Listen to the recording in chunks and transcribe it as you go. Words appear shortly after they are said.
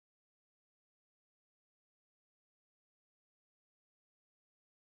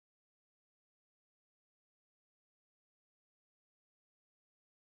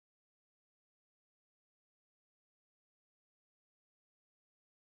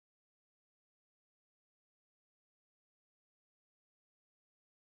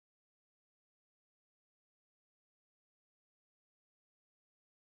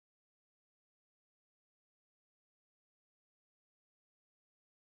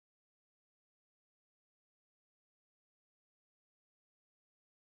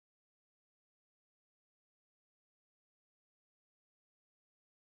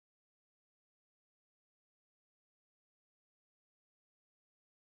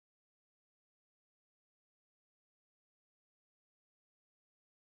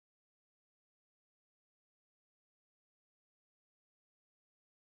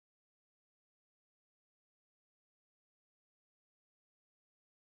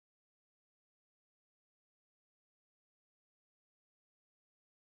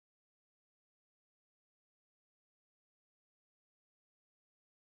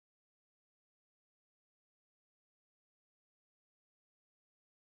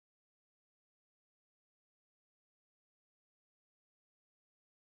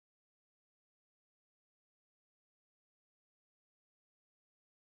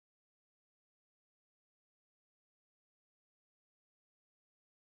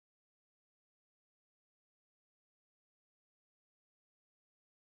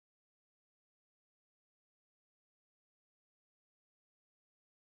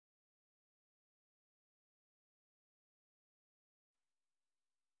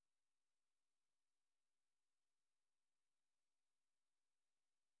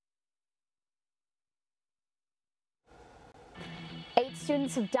8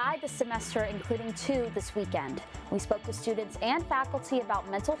 students have died this semester, including 2 this weekend. We spoke to students and faculty about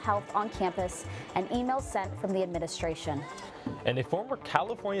mental health on campus and emails sent from the administration. And a former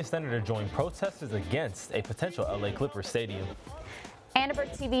California senator joined protesters against a potential LA Clippers stadium. Annenberg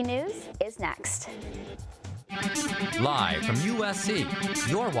TV News is next. Live from USC,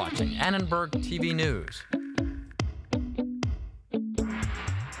 you're watching Annenberg TV News.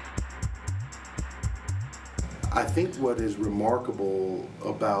 I think what is remarkable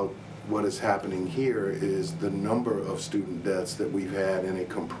about what is happening here is the number of student deaths that we've had in a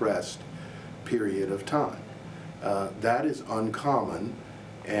compressed period of time. That is uncommon,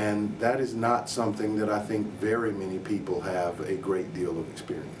 and that is not something that I think very many people have a great deal of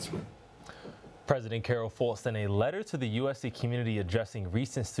experience with. President Carol Folt sent a letter to the USC community addressing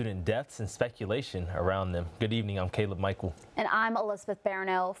recent student deaths and speculation around them. Good evening, I'm Caleb Michael. And I'm Elizabeth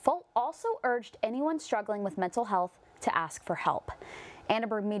Barineau. Folt also urged anyone struggling with mental health to ask for help.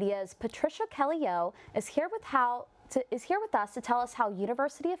 Annenberg Media's Patricia Kelly-O is here with us to tell us how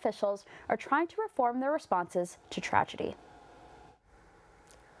university officials are trying to reform their responses to tragedy.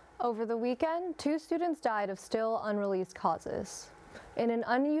 Over the weekend, 2 students died of still unreleased causes. In an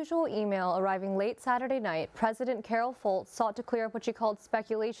unusual email arriving late Saturday night, President Carol Folt sought to clear up what she called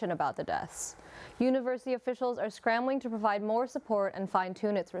speculation about the deaths. University officials are scrambling to provide more support and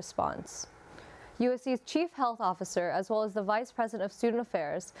fine-tune its response. USC's chief health officer, as well as the vice president of student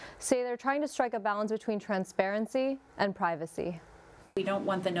affairs, say they're trying to strike a balance between transparency and privacy. We don't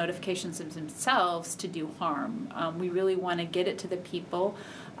want the notifications themselves to do harm. We really want to get it to the people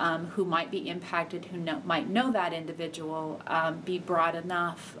who might be impacted, who might know that individual, be broad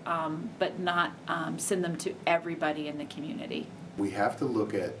enough, but not send them to everybody in the community. We have to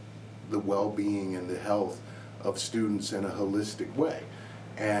look at the well-being and the health of students in a holistic way.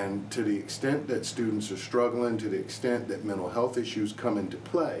 And to the extent that students are struggling, to the extent that mental health issues come into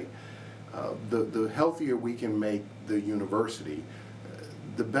play, the healthier we can make the university,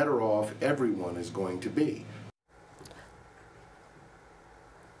 the better off everyone is going to be.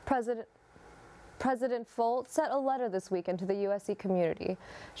 President Folt sent a letter this weekend to the USC community.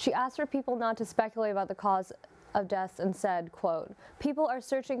 She asked for people not to speculate about the cause of deaths and said, quote, "People are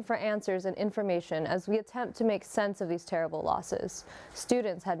searching for answers and information as we attempt to make sense of these terrible losses."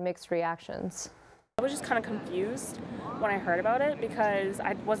 Students had mixed reactions. I was just kind of confused when I heard about it because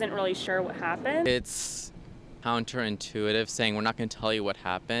I wasn't really sure what happened. It's counterintuitive saying we're not going to tell you what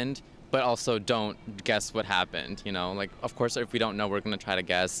happened, but also don't guess what happened. You know, like, of course, if we don't know, we're going to try to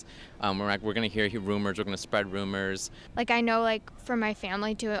guess. We're going to hear rumors, we're going to spread rumors. Like, I know, like, for my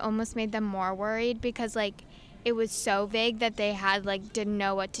family too, it almost made them more worried because, like, it was so vague that they had, like, didn't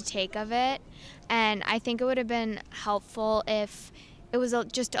know what to take of it. And I think it would have been helpful if it was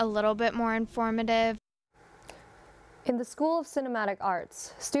just a little bit more informative. In the School of Cinematic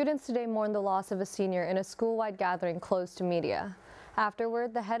Arts, students today mourned the loss of a senior in a school-wide gathering closed to media.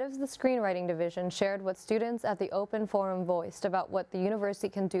 Afterward, the head of the screenwriting division shared what students at the open forum voiced about what the university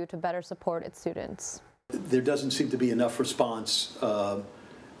can do to better support its students. There doesn't seem to be enough response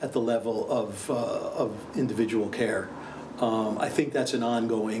at the level of individual care. I think that's an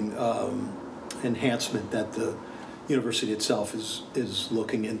ongoing enhancement that the university itself is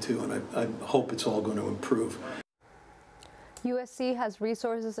looking into, and I hope it's all going to improve. USC has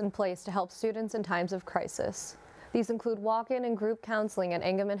resources in place to help students in times of crisis. These include walk-in and group counseling at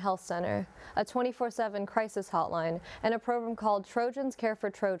Engelman Health Center, a 24/7 crisis hotline, and a program called Trojans Care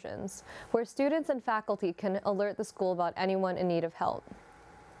for Trojans, where students and faculty can alert the school about anyone in need of help.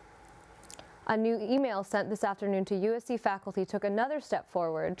 A new email sent this afternoon to USC faculty took another step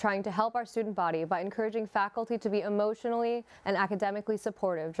forward, trying to help our student body by encouraging faculty to be emotionally and academically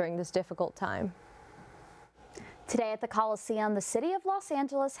supportive during this difficult time. Today at the Coliseum, the city of Los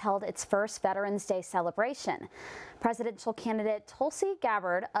Angeles held its first Veterans Day celebration. Presidential candidate Tulsi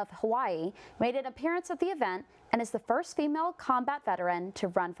Gabbard of Hawaii made an appearance at the event and is the first female combat veteran to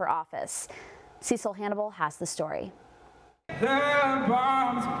run for office. Cecil Hannibal has the story. The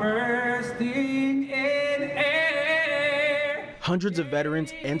bombs bursting in air. Hundreds of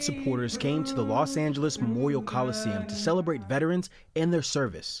veterans and supporters came to the Los Angeles Memorial Coliseum to celebrate veterans and their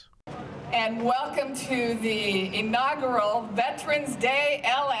service. And welcome to the inaugural Veterans Day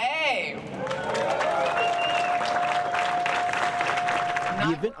LA.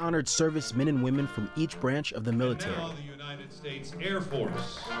 The event honored servicemen and women from each branch of the military. The United States Air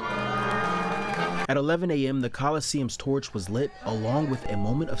Force. At 11 a.m., the Coliseum's torch was lit along with a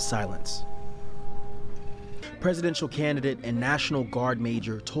moment of silence. Presidential candidate and National Guard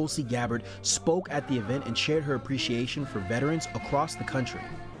Major Tulsi Gabbard spoke at the event and shared her appreciation for veterans across the country.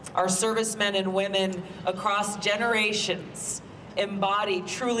 Our servicemen and women across generations embody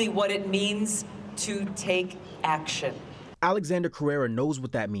truly what it means to take action. Alexander Carrera knows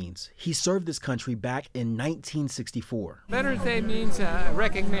what that means. He served this country back in 1964. Veterans Day means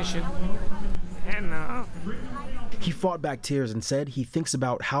recognition, and he fought back tears and said he thinks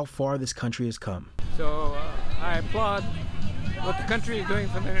about how far this country has come. So I applaud what the country is doing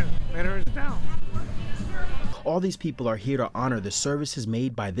for the veterans now. All these people are here to honor the services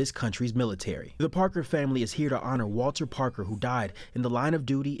made by this country's military. The Parker family is here to honor Walter Parker, who died in the line of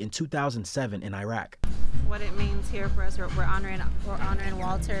duty in 2007 in Iraq. What it means here for us, we're honoring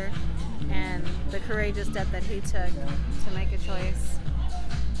Walter and the courageous step that he took to make a choice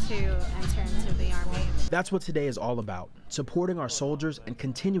to enter into the Army. That's what today is all about, supporting our soldiers and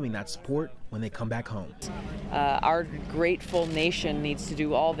continuing that support when they come back home. Our grateful nation needs to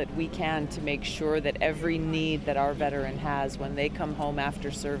do all that we can to make sure that every need that our veteran has when they come home after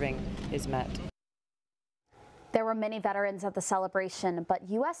serving is met. There were many veterans at the celebration, but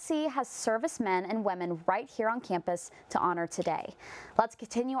USC has servicemen and women right here on campus to honor today. Let's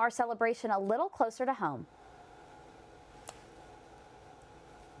continue our celebration a little closer to home.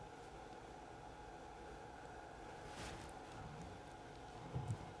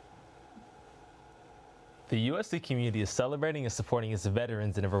 The USC community is celebrating and supporting its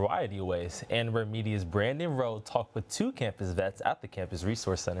veterans in a variety of ways. Annenberg Media's Brandon Rowe talked with 2 campus vets at the Campus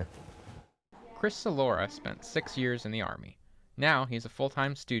Resource Center. Chris Salora spent 6 years in the Army. Now he's a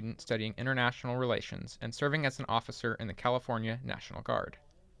full-time student studying international relations and serving as an officer in the California National Guard.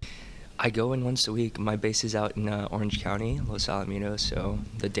 I go in once a week. My base is out in Orange County, Los Alamitos, so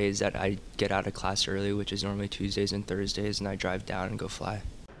the days that I get out of class early, which is normally Tuesdays and Thursdays, and I drive down and go fly.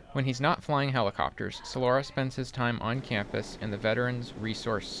 When he's not flying helicopters, Salora spends his time on campus in the Veterans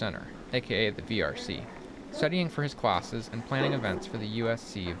Resource Center, aka the VRC, studying for his classes and planning events for the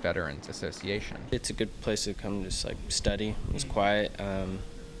USC Veterans Association. It's a good place to come just like study. It's quiet.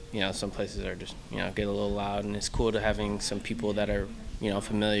 You know, some places are just, you know, get a little loud, and it's cool to having some people that are, you know,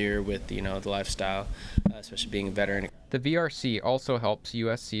 familiar with, you know, the lifestyle, especially being a veteran. The VRC also helps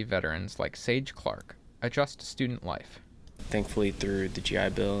USC veterans like Sage Clark adjust to student life. Thankfully, through the GI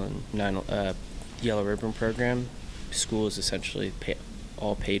Bill and Yellow Ribbon program, school is essentially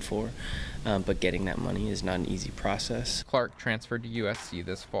all paid for, but getting that money is not an easy process. Clark transferred to USC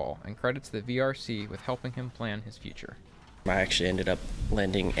this fall and credits the VRC with helping him plan his future. I actually ended up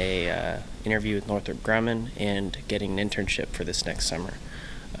landing a interview with Northrop Grumman and getting an internship for this next summer.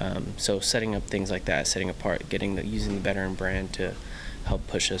 So setting up things like that, setting apart, using the veteran brand to help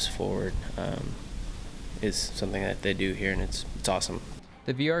push us forward is something that they do here, and it's awesome.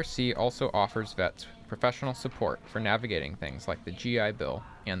 The VRC also offers vets professional support for navigating things like the GI Bill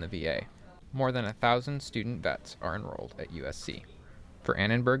and the VA. More than 1,000 student vets are enrolled at USC. For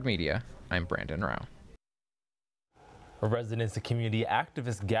Annenberg Media, I'm Brandon Rao. Residents and community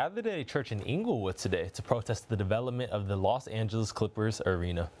activists gathered at a church in Inglewood today to protest the development of the Los Angeles Clippers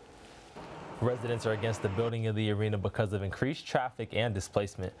arena. Residents are against the building of the arena because of increased traffic and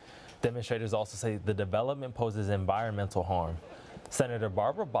displacement. Demonstrators also say the development poses environmental harm. Senator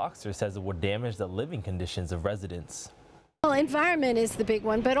Barbara Boxer says it would damage the living conditions of residents. Well, environment is the big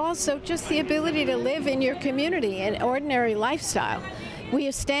one, but also just the ability to live in your community, an ordinary lifestyle. We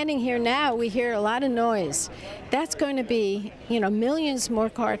are standing here now, we hear a lot of noise. That's going to be, you know, millions more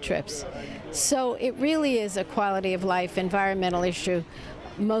car trips. So it really is a quality of life, environmental issue,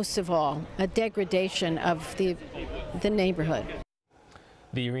 most of all, a degradation of the neighborhood.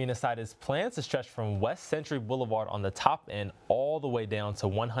 The arena site is planned to stretch from West Century Boulevard on the top end all the way down to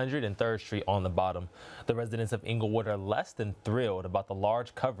 103rd Street on the bottom. The residents of Inglewood are less than thrilled about the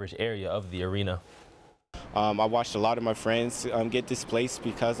large coverage area of the arena. I watched a lot of my friends get displaced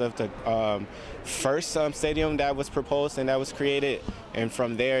because of the first stadium that was proposed and that was created, and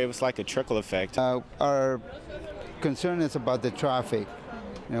from there it was like a trickle effect. Our concern is about the traffic.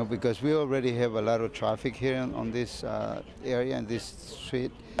 You know, because we already have a lot of traffic here on this area and this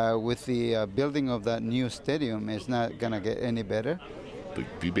street. With the building of that new stadium, it's not going to get any better.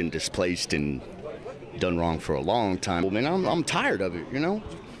 We've been displaced and done wrong for a long time. I mean, I'm tired of it, you know.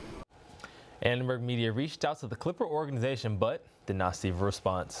 Annenberg Media reached out to the Clipper organization, but did not receive a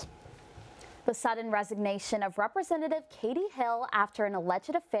response. The sudden resignation of Representative Katie Hill after an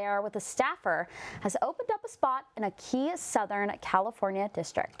alleged affair with a staffer has opened up a spot in a key Southern California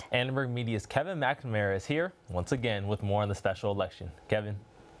district. Annenberg Media's Kevin McNamara is here once again with more on the special election. Kevin.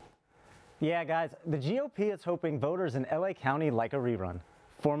 Yeah, guys, the GOP is hoping voters in LA County like a rerun.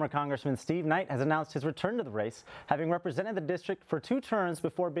 Former Congressman Steve Knight has announced his return to the race, having represented the district for 2 terms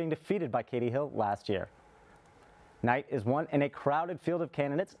before being defeated by Katie Hill last year. Knight is one in a crowded field of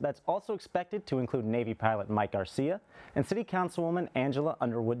candidates that's also expected to include Navy pilot Mike Garcia and City Councilwoman Angela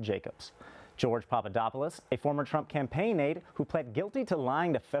Underwood Jacobs. George Papadopoulos, a former Trump campaign aide who pled guilty to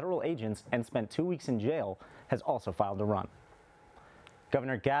lying to federal agents and spent 2 weeks in jail, has also filed to run.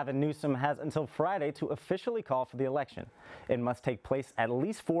 Governor Gavin Newsom has until Friday to officially call for the election. It must take place at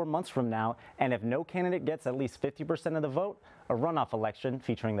least 4 months from now, and if no candidate gets at least 50% of the vote, a runoff election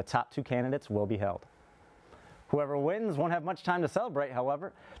featuring the top 2 candidates will be held. Whoever wins won't have much time to celebrate,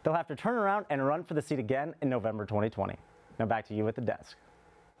 however. They'll have to turn around and run for the seat again in November 2020. Now back to you at the desk.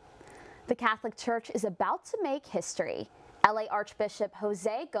 The Catholic Church is about to make history. LA Archbishop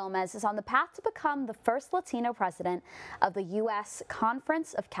Jose Gomez is on the path to become the first Latino president of the U.S.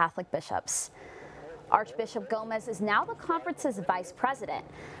 Conference of Catholic Bishops. Archbishop Gomez is now the conference's vice president.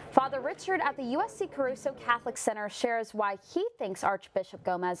 Father Richard at the USC Caruso Catholic Center shares why he thinks Archbishop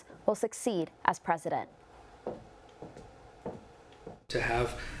Gomez will succeed as president. To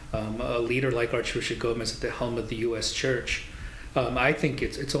have a leader like Archbishop Gomez at the helm of the U.S. Church, I think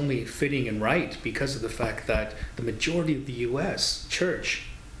it's only fitting and right because of the fact that the majority of the U.S. Church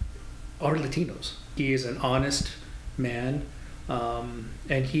are Latinos. He is an honest man,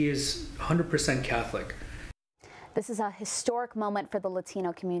 and he is 100% Catholic. This is a historic moment for the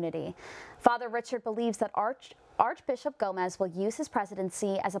Latino community. Father Richard believes that Archbishop Gomez will use his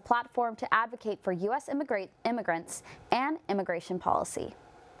presidency as a platform to advocate for U.S. immigrants and immigration policy.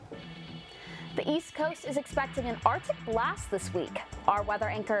 The East Coast is expecting an Arctic blast this week. Our weather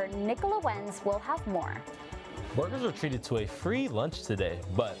anchor Nicola Wenz will have more. Workers are treated to a free lunch today,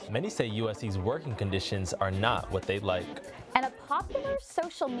 but many say USC's working conditions are not what they'd like. And a popular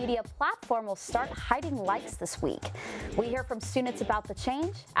social media platform will start hiding likes this week. We hear from students about the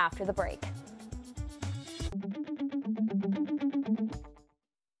change after the break.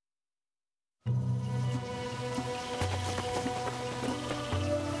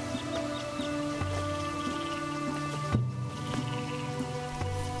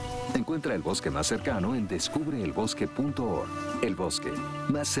 Encuentra el bosque más cercano en descubreelbosque.org. El bosque,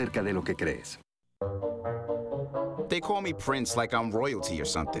 más cerca de lo que crees. They call me Prince like I'm royalty or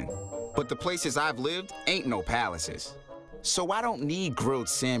something. But the places I've lived ain't no palaces. So I don't need grilled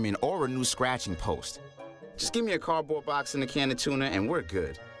salmon or a new scratching post. Just give me a cardboard box and a can of tuna and we're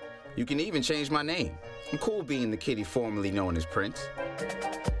good. You can even change my name. I'm cool being the kitty formerly known as Prince.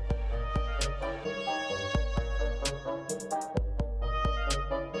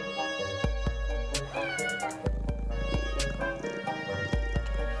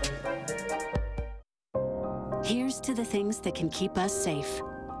 Here's to the things that can keep us safe.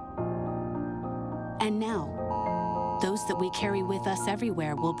 And now, those that we carry with us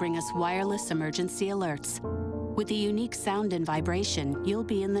everywhere will bring us wireless emergency alerts. With the unique sound and vibration, you'll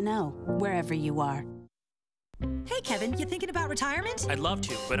be in the know, wherever you are. Hey, Kevin, you thinking about retirement? I'd love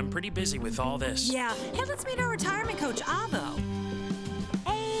to, but I'm pretty busy with all this. Yeah. Hey, let's meet our retirement coach, Avo.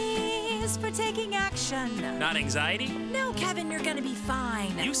 A is for taking action. Not anxiety? No, Kevin, you're gonna be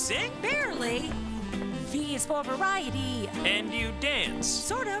fine. You sing? Barely. V is for variety. And you dance?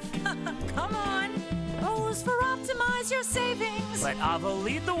 Sort of. Come on. O is for optimize your savings. Let Avo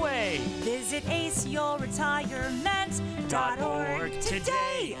lead the way. Visit aceyourretirement.org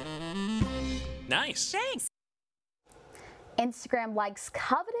today. Nice. Thanks. Instagram likes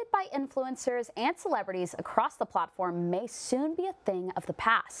coveted by influencers and celebrities across the platform may soon be a thing of the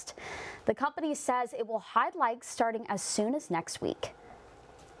past. The company says it will hide likes starting as soon as next week.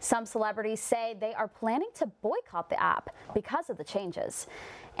 Some celebrities say they are planning to boycott the app because of the changes.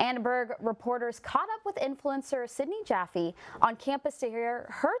 Annenberg reporters caught up with influencer Sydney Jaffe on campus to hear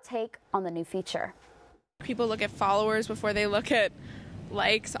her take on the new feature. People look at followers before they look at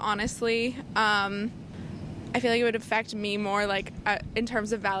likes, honestly. I feel like it would affect me more like in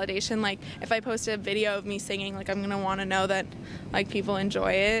terms of validation. Like if I posted a video of me singing, like I'm gonna want to know that like people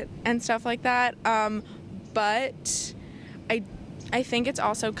enjoy it and stuff like that. But I think it's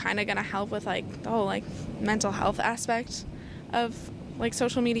also kind of going to help with like the whole like mental health aspect of like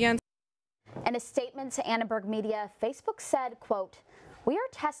social media. In a statement to Annenberg Media, Facebook said, quote, "We are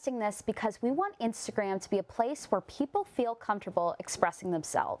testing this because we want Instagram to be a place where people feel comfortable expressing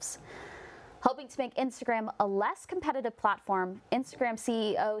themselves." Hoping to make Instagram a less competitive platform, Instagram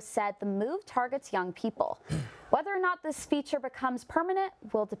CEO said the move targets young people. Whether or not this feature becomes permanent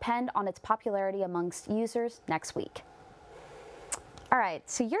will depend on its popularity amongst users next week. All right,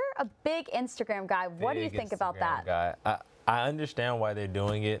 so you're a big Instagram guy. What do you think about that? Guy. I understand why they're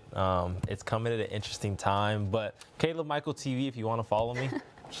doing it. It's coming at an interesting time, but Caleb Michael TV, if you want to follow me,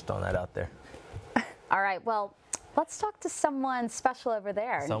 just throwing that out there. All right, well, let's talk to someone special over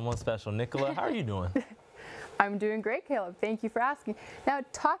there. Someone special. Nicola, how are you doing? I'm doing great, Caleb. Thank you for asking. Now,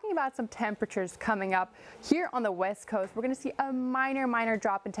 talking about some temperatures coming up here on the West Coast, we're going to see a minor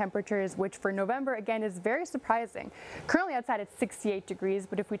drop in temperatures, which for November, again, is very surprising. Currently outside it's 68 degrees,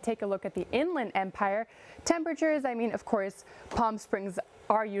 but if we take a look at the Inland Empire, temperatures, I mean, of course, Palm Springs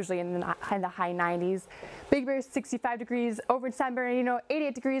are usually in the high 90s. Big Bear 65 degrees, over in San Bernardino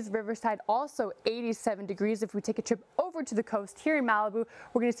 88 degrees, Riverside also 87 degrees. If we take a trip over to the coast here in Malibu,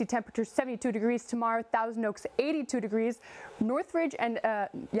 we're going to see temperatures 72 degrees tomorrow, Thousand Oaks 82 degrees, Northridge and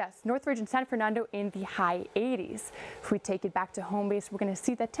San Fernando in the high 80s. If we take it back to home base, we're going to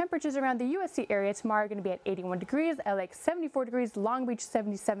see that temperatures around the USC area tomorrow are going to be at 81 degrees, LA 74 degrees, Long Beach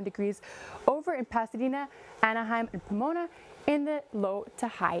 77 degrees, over in Pasadena, Anaheim, and Pomona in the low to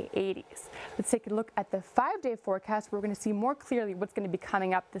high 80s. Let's take a look at the 5-day forecast. We're going to see more clearly what's going to be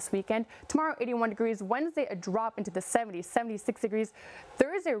coming up this weekend. Tomorrow, 81 degrees. Wednesday, a drop into the 70s, 76 degrees.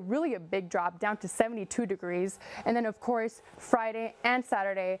 Thursday, really a big drop down to 72 degrees. And then, of course, Friday and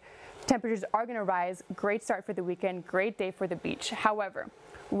Saturday, temperatures are going to rise. Great start for the weekend. Great day for the beach. However,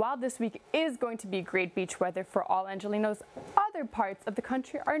 while this week is going to be great beach weather for all Angelinos, other parts of the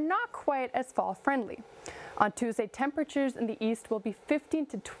country are not quite as fall friendly. On Tuesday, temperatures in the east will be 15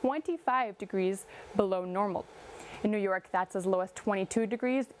 to 25 degrees below normal. In New York, that's as low as 22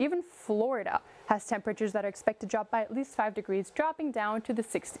 degrees. Even Florida has temperatures that are expected to drop by at least 5 degrees, dropping down to the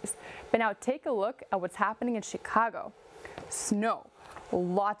 60s. But now take a look at what's happening in Chicago. Snow.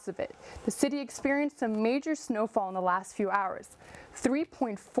 Lots of it. The city experienced some major snowfall in the last few hours.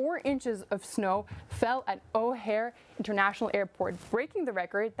 3.4 inches of snow fell at O'Hare International Airport, breaking the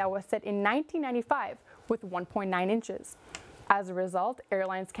record that was set in 1995 with 1.9 inches. As a result,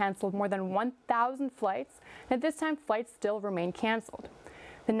 airlines canceled more than 1,000 flights, and at this time, flights still remain canceled.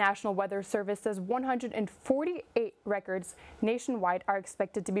 The National Weather Service says 148 records nationwide are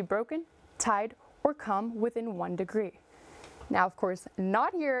expected to be broken, tied, or come within 1 degree. Now, of course,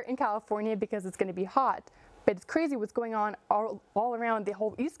 not here in California because it's going to be hot, but it's crazy what's going on all around the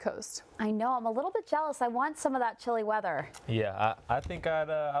whole East Coast. I know, I'm a little bit jealous. I want some of that chilly weather. Yeah, I think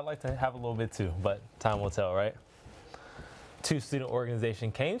I'd like to have a little bit too, but time will tell, right? Two student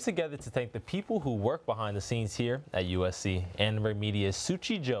organizations came together to thank the people who work behind the scenes here at USC. Annenberg Media's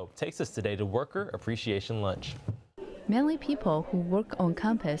Sochocki Joe takes us today to Worker Appreciation Lunch. Many people who work on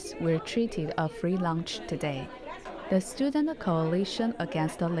campus were treated a free lunch today. The Student Coalition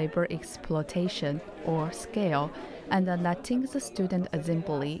Against Labor Exploitation, or SCALE, and the Latinx Student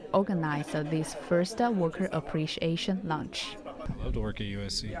Assembly organized this first Worker Appreciation Lunch. I love to work at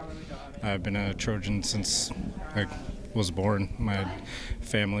USC. I've been a Trojan since I was born. My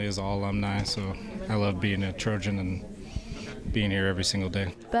family is all alumni, so I love being a Trojan and being here every single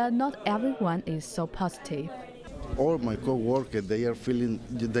day. But not everyone is so positive. All my co-workers, they are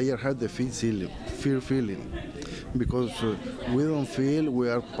had the fear feeling, because we don't feel we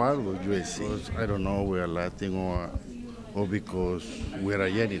are part of USC. I don't know, we are Latin or because we are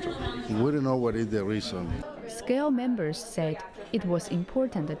a janitor. We don't know what is the reason. SCALE members said it was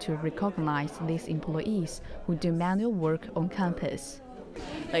important to recognize these employees who do manual work on campus.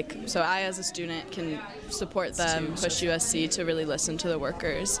 So I, as a student, can support them, push USC to really listen to the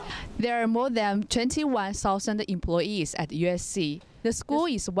workers. There are more than 21,000 employees at USC. The school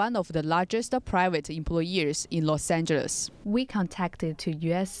is one of the largest private employers in Los Angeles. We contacted to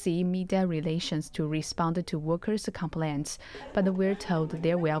USC Media Relations to respond to workers' complaints, but we're told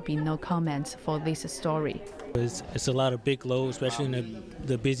there will be no comments for this story. It's a lot of big load, especially in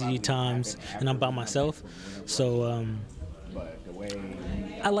the busy times, and I'm by myself, so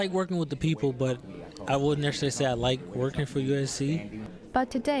I like working with the people, but I wouldn't necessarily say I like working for USC. But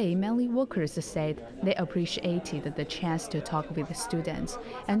today, many workers said they appreciated the chance to talk with the students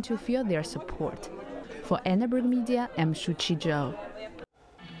and to feel their support. For Annenberg Media, I'm Sochocki Joe.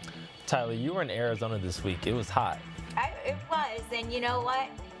 Tyler, you were in Arizona this week. It was hot. It was, and you know what?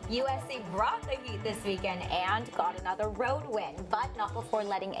 USC brought the heat this weekend and got another road win, but not before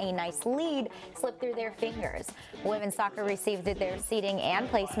letting a nice lead slip through their fingers. Women's soccer received their seeding and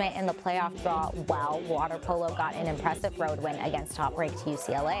placement in the playoff draw, while water polo got an impressive road win against top-ranked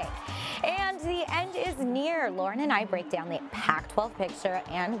UCLA. And the end is near. Lauren and I break down the Pac-12 picture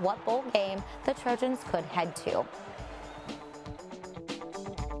and what bowl game the Trojans could head to.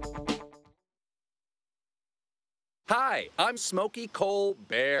 Hi, I'm Smokey Cole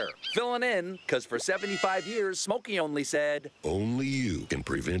Bear, filling in because for 75 years, Smokey only said, "Only you can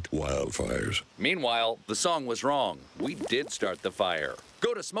prevent wildfires." Meanwhile, the song was wrong. We did start the fire.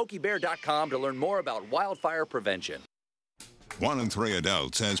 Go to SmokeyBear.com to learn more about wildfire prevention. 1 in 3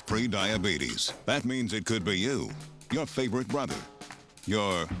 adults has pre-diabetes. That means it could be you, your favorite brother,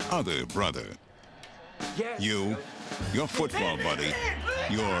 your other brother. You, your football buddy,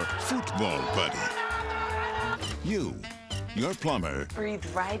 your football buddy. You, your plumber, Breathe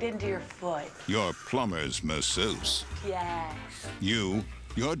right into your foot. your plumber's masseuse. Yes. You,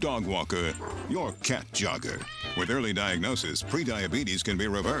 your dog walker, your cat jogger. With early diagnosis, prediabetes can be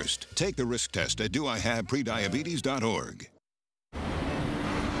reversed. Take the risk test at doihaveprediabetes.org.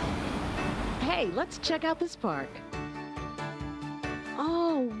 Hey, let's check out this park.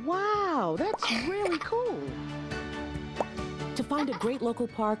 Oh, wow, that's really cool. To find a great local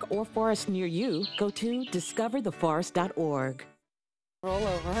park or forest near you, go to discovertheforest.org. Roll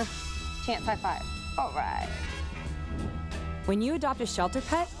over. Chance high five. All right. When you adopt a shelter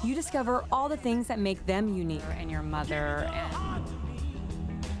pet, you discover all the things that make them unique. And your mother and...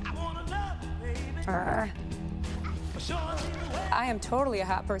 I am totally a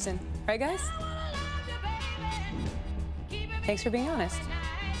hat person. Right, guys? Thanks for being honest.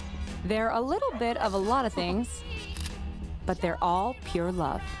 They're a little bit of a lot of things, but they're all pure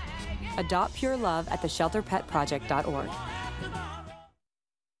love. Adopt pure love at theshelterpetproject.org.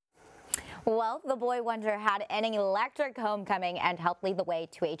 Well, the boy wonder had an electric homecoming and helped lead the way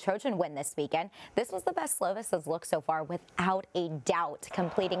to a Trojan win this weekend. This was the best Slovis has looked so far without a doubt,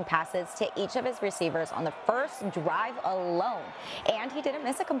 completing passes to each of his receivers on the first drive alone. And he didn't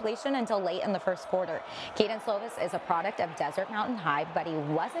miss a completion until late in the first quarter. Keaton Slovis is a product of Desert Mountain High, but he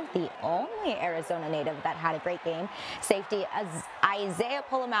wasn't the only Arizona native that had a great game. Safety Isaiah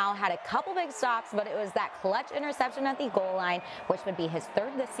Pulamau had a couple big stops, but it was that clutch interception at the goal line, which would be his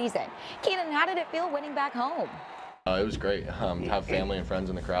third this season. Keaton, how did it feel winning back home? It was great. Have family and friends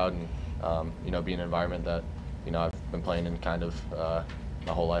in the crowd, and you know, be in an environment that I've been playing in kind of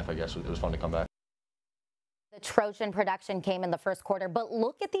my whole life. I guess it was fun to come back. The Trojan production came in the first quarter, but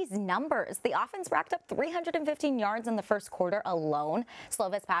look at these numbers. The offense racked up 315 yards in the first quarter alone.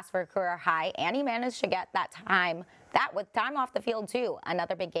 Slovis passed for a career high, and he managed to get that with time off the field too.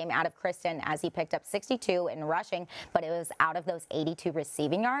 Another big game out of Kristen as he picked up 62 in rushing, but it was out of those 82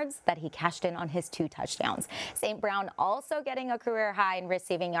 receiving yards that he cashed in on his 2 touchdowns. St. Brown also getting a career high in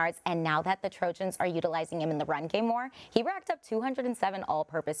receiving yards, and now that the Trojans are utilizing him in the run game more, he racked up 207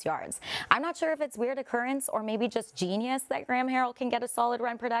 all-purpose yards. I'm not sure if it's weird occurrence or maybe just genius that Graham Harrell can get a solid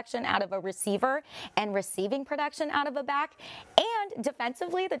run production out of a receiver and receiving production out of a back. And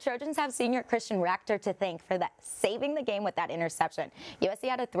defensively, the Trojans have senior Christian Rector to thank for that saving the game with that interception. USC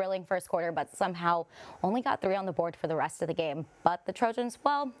had a thrilling first quarter, but somehow only got 3 on the board for the rest of the game. But the Trojans,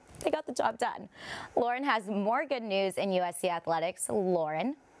 well, they got the job done. Lauren has more good news in USC athletics.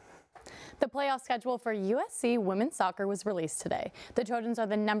 Lauren. The playoff schedule for USC women's soccer was released today. The Trojans are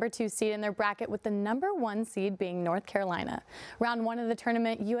the #2 seed in their bracket, with the #1 seed being North Carolina. Round 1 of the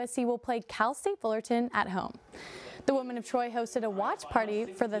tournament, USC will play Cal State Fullerton at home. The women of Troy hosted a watch party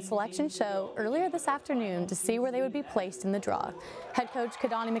for the selection show earlier this afternoon to see where they would be placed in the draw. Head coach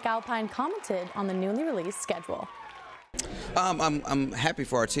Kadani McAlpine commented on the newly released schedule. I'm happy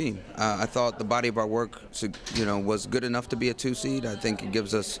for our team. I thought the body of our work, was good enough to be a 2 seed. I think it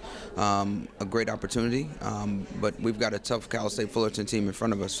gives us a great opportunity. But we've got a tough Cal State Fullerton team in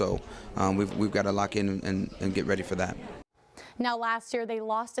front of us, so we've got to lock in and get ready for that. Now, last year, they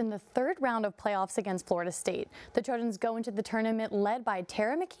lost in the 3rd round of playoffs against Florida State. The Trojans go into the tournament led by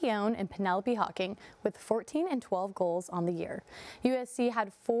Tara McKeown and Penelope Hawking with 14 and 12 goals on the year. USC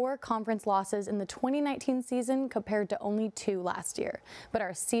had 4 conference losses in the 2019 season compared to only 2 last year, but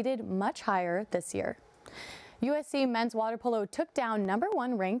are seeded much higher this year. USC men's water polo took down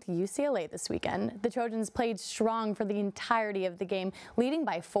 #1 ranked UCLA this weekend. The Trojans played strong for the entirety of the game, leading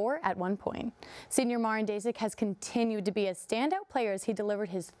by 4 at one point. Senior Marin Dasic has continued to be a standout player as he delivered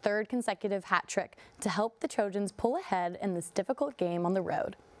his 3rd consecutive hat trick to help the Trojans pull ahead in this difficult game on the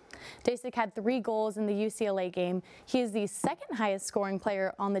road. Dasic had 3 goals in the UCLA game. He is the 2nd highest scoring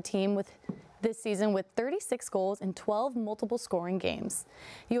player on the team this season with 36 goals in 12 multiple scoring games.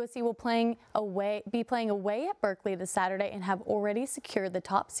 USC will be playing away at Berkeley this Saturday and have already secured the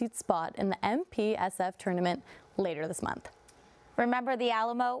top seed spot in the MPSF tournament later this month. Remember the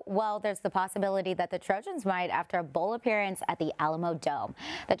Alamo? Well, there's the possibility that the Trojans might after a bowl appearance at the Alamo Dome.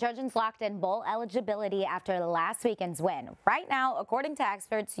 The Trojans locked in bowl eligibility after last weekend's win. Right now, according to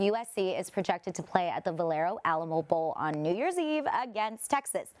experts, USC is projected to play at the Valero Alamo Bowl on New Year's Eve against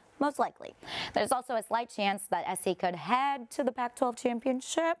Texas. most likely. There's also a slight chance that SC could head to the Pac-12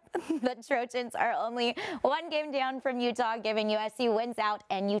 championship. The Trojans are only one game down from Utah, giving USC wins out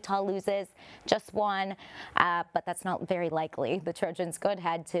and Utah loses just one, but that's not very likely. The Trojans could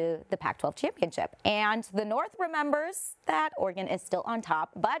head to the Pac-12 championship. And the North remembers that Oregon is still on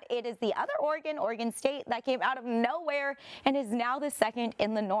top, but it is the other Oregon, Oregon State, that came out of nowhere and is now the second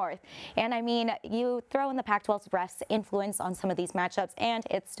in the North. And I mean, you throw in the Pac-12's refs' influence on some of these matchups, and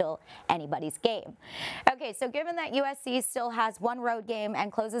it's still anybody's game. Okay, so given that USC still has one road game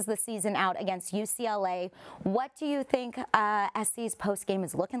and closes the season out against UCLA, what do you think SC's post game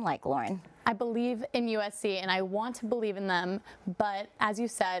is looking like, Lauren? I believe in USC, and I want to believe in them, but as you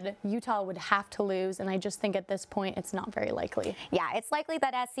said, Utah would have to lose, and I just think at this point it's not very likely. Yeah, it's likely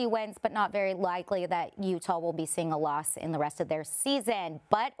that SC wins, but not very likely that Utah will be seeing a loss in the rest of their season.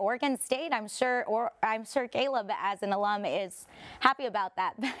 But Oregon State, I'm sure Caleb, as an alum, is happy about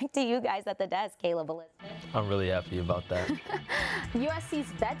that. Back to you guys at the desk, Caleb, Elizabeth. I'm really happy about that.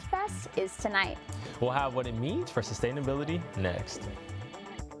 USC's Veg Fest is tonight. We'll have what it means for sustainability next.